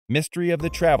Mystery of the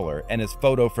Traveler and his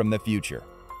photo from the future.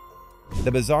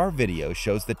 The bizarre video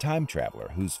shows the time traveler,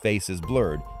 whose face is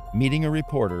blurred, meeting a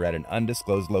reporter at an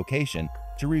undisclosed location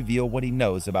to reveal what he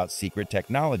knows about secret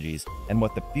technologies and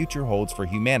what the future holds for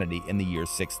humanity in the year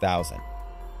 6000.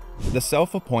 The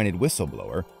self-appointed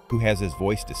whistleblower, who has his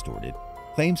voice distorted,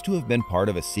 claims to have been part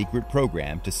of a secret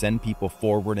program to send people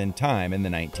forward in time in the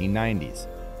 1990s.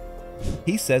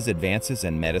 He says advances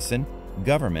in medicine,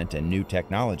 government, and new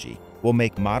technology will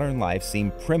make modern life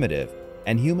seem primitive,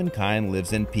 and humankind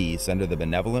lives in peace under the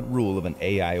benevolent rule of an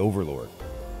AI overlord.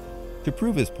 To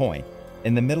prove his point,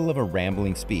 in the middle of a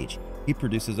rambling speech, he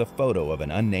produces a photo of an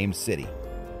unnamed city.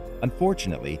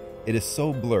 Unfortunately, it is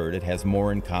so blurred it has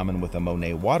more in common with a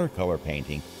Monet watercolor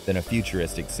painting than a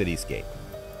futuristic cityscape.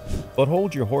 But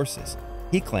hold your horses.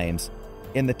 He claims,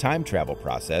 in the time travel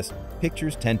process,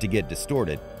 pictures tend to get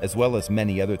distorted, as well as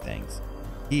many other things.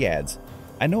 He adds,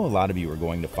 "I know a lot of you are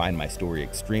going to find my story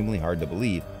extremely hard to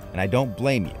believe, and I don't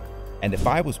blame you. And if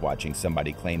I was watching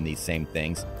somebody claim these same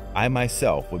things, I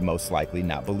myself would most likely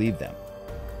not believe them.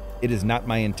 It is not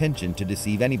my intention to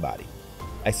deceive anybody.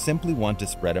 I simply want to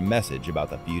spread a message about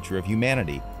the future of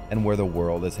humanity and where the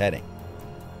world is heading.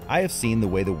 I have seen the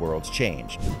way the world's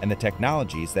changed and the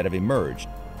technologies that have emerged.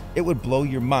 It would blow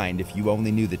your mind if you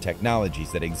only knew the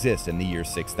technologies that exist in the year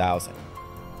 6000.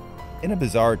 In a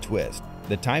bizarre twist,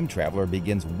 the time traveler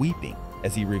begins weeping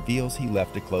as he reveals he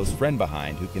left a close friend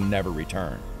behind who can never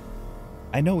return.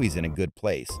 I know he's in a good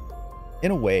place.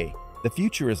 In a way, the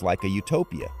future is like a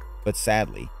utopia, but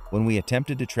sadly, when we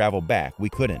attempted to travel back, we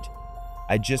couldn't.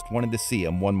 I just wanted to see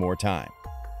him one more time."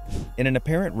 In an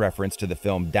apparent reference to the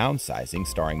film Downsizing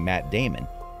starring Matt Damon,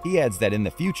 he adds that in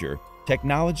the future,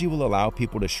 technology will allow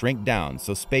people to shrink down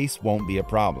so space won't be a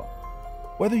problem.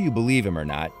 Whether you believe him or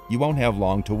not, you won't have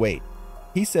long to wait.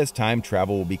 He says time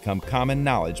travel will become common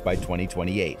knowledge by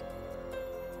 2028.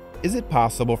 Is it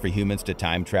possible for humans to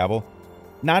time travel?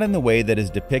 Not in the way that is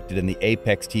depicted in the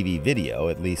Apex TV video,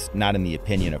 at least not in the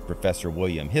opinion of Professor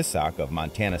William Hissock of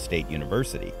Montana State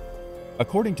University.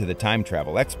 According to the time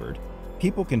travel expert,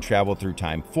 people can travel through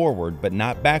time forward but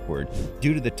not backward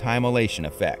due to the time-elation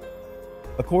effect.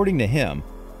 According to him,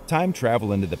 time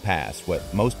travel into the past,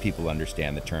 what most people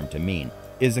understand the term to mean,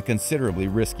 is a considerably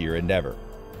riskier endeavor.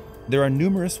 There are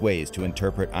numerous ways to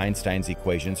interpret Einstein's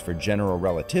equations for general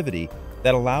relativity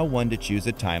that allow one to choose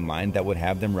a timeline that would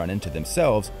have them run into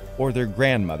themselves or their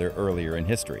grandmother earlier in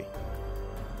history.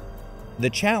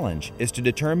 The challenge is to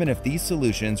determine if these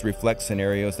solutions reflect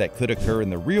scenarios that could occur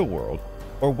in the real world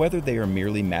or whether they are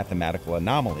merely mathematical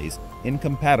anomalies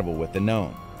incompatible with the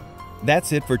known.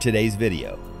 That's it for today's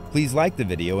video. Please like the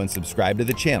video and subscribe to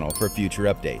the channel for future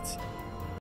updates.